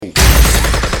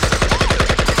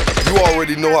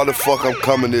already know how the fuck I'm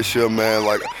coming this year, man.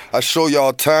 Like, I show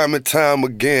y'all time and time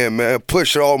again, man.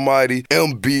 PushAlmighty,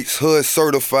 MBEATZ, hood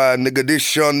certified, nigga.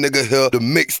 This young nigga here, the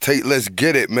mixtape, let's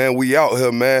get it, man. We out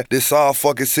here, man. This our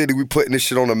fucking city, we putting this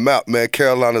shit on the map, man.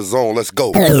 Carolina zone, let's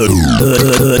go.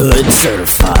 Hood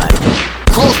certified.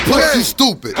 Cross-push, you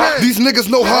stupid. These niggas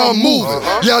know how I'm moving.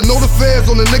 Yeah, I know the fans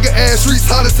on the nigga ass streets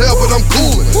hot as hell, but I'm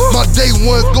coolin'. My day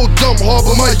ones go dumb hard,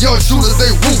 but my young shooters, they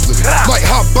ruthless. Might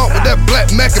hop out with that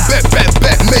black Mac and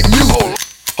back, make music.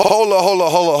 Hold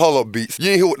up, BEATZ.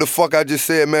 You ain't hear what the fuck I just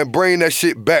said, man. Bring that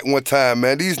shit back one time,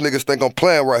 man. These niggas think I'm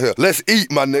playing right here. Let's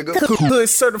eat, my nigga. Hood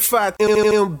certified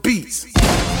MBEATZ.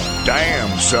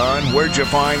 Damn, son, where'd you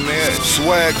find this?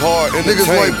 Swag hard, and niggas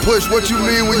like Push. What you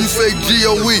mean when you say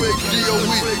GOE?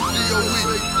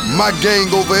 My gang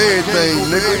over everything,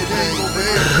 nigga.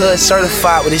 Hood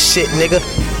certified with this shit, nigga.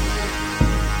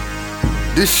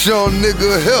 This young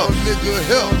nigga help.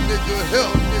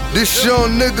 This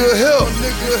young nigga help.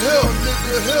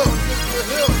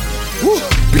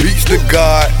 BEATZ the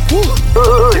God.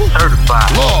 Hood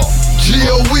certified.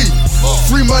 GOE.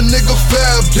 Free my nigga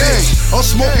Fab Gang. I'm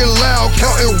smoking loud,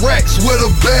 counting racks with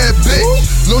a bad bitch.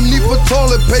 No need for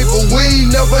toilet paper, we ain't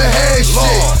never had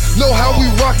shit. Know how we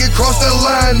rockin', cross that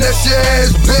line, that's your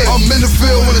ass bitch. I'm in the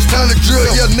field when it's time to drill,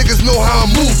 yeah, niggas know how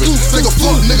I'm moving. Think a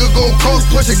fuck nigga gon' cross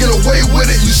push and get away with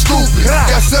it, you stupid.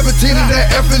 Got 17 in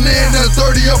that F&N and a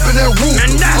 30 up in that roof.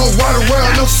 I'm riding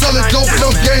around, I'm selling dope and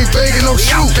I'm gang banging, I'm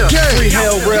shooting. Free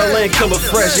hell, real and killer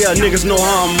fresh, yeah, niggas know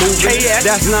how I'm moving.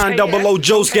 That's 900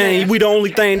 Joe's gang, we the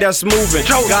only thing that's moving.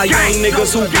 Got young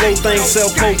niggas who blow things, sell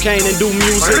cocaine and do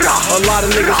music. A lot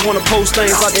of niggas wanna post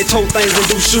things like they tote things and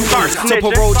do shooting. To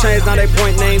parole chains, now they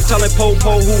point names, telling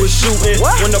Po-Po who is shooting.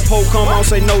 When the Po come, I don't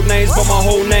say no names, but my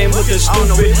whole name looking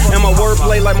stupid. And my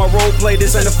wordplay like my role play,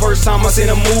 this ain't the first time I seen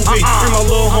a movie. Free my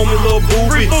little homie, little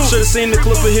booby. Should've seen the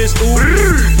clip of his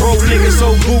Uzi. Broke niggas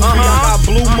so goofy, I got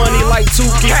blue money like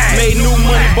Tukey. Made new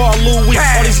money, bought Louis.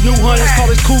 All these new hunters call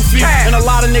it Koofy. And a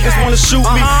lot of niggas wanna shoot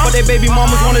me, but they baby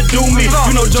mamas wanna do me.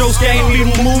 You know Joe's gang, we the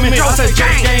movement. I said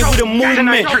Joe's gang, we the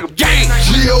movement. Gang.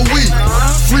 GOE,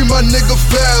 free my nigga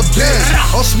Fab Gang.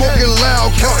 I'm smoking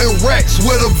loud, counting racks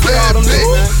with a bad bitch.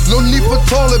 No need for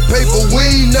toilet paper, we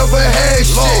ain't never had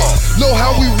shit. Know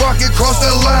how we rockin', cross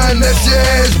that line, that's your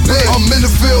ass bitch. I'm in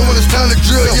the field when it's time to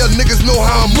drill, yeah, niggas know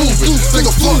how I'm moving. Think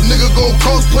a fuck nigga gon'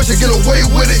 cross push and get away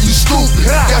with it, you stupid.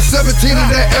 Got 17 in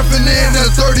that F&N and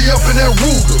a 30 up in that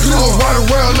Ruger. I'm riding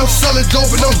around, I'm selling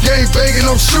dope and I'm gang banging,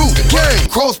 I'm shooting.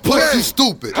 Cross push, you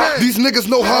stupid. These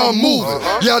niggas know how I'm moving.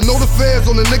 Yeah, I know the fans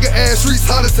on the nigga ass streets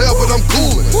hot as hell, but I'm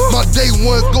coolin'. My day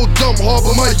ones go dumb hard,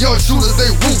 but my young shooters, they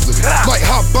ruthless. Might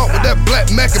hop out with that black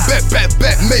Mac and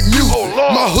back, make music.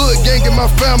 My hood gang and my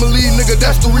family, nigga,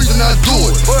 that's the reason I do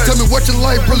it. Tell me what your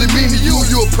life really mean to you,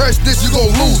 you oppress this, you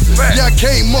gon' lose it. Yeah, I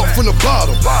came up from the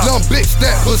bottom, now I'm bitch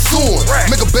that pursuing.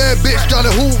 Make a bad bitch try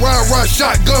to ride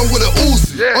shotgun with a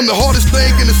Uzi. I'm the hardest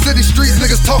thing in the city streets,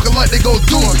 niggas talking like they gon'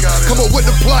 do me. Come up with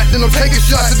the plot, then I'm taking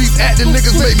shots at these acting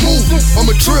niggas make movies. I'm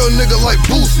a trill nigga like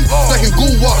Boosie, second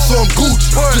goo walk, so I'm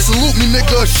Gucci. Just salute me,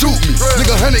 nigga, or shoot me.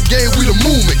 Nigga, 100 gang, we the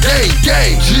movement, gang.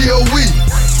 GOE,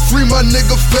 free my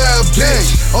nigga Fab Gang.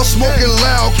 I'm smoking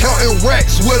loud, counting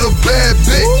racks with a bad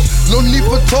bitch. No need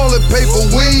for toilet paper,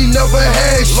 we ain't never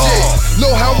had shit.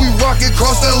 Know how we rockin',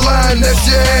 cross that line, that's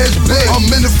your ass bitch. I'm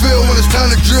in the field when it's time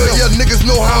to drill, yeah, niggas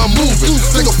know how I'm moving.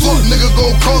 Think a fuck nigga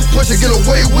gon' cross push and get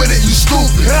away with it, you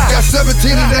stupid. Got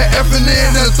 17 in that F&N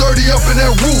and a 30 up in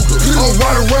that Ruger. I'm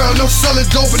riding around, I'm selling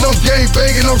dope and I'm gang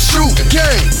banging, I'm shooting.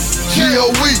 Gang.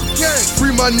 GOE,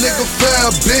 free my nigga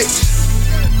Fab bitch.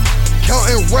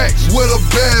 Counting racks with a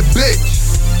bad bitch.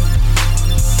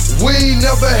 We ain't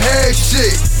never had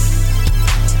shit.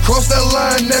 Cross that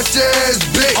line, that's your ass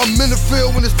bitch. I'm in the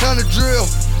field when it's time to drill.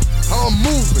 How I'm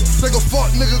moving. Think a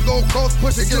fuck nigga gon' cross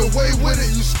push and get away with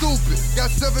it, you stupid.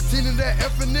 Got 17 in that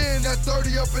F&N, that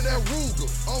 30 up in that Ruger.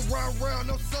 I'm riding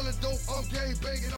around, I'm selling dope, I'm gang banging.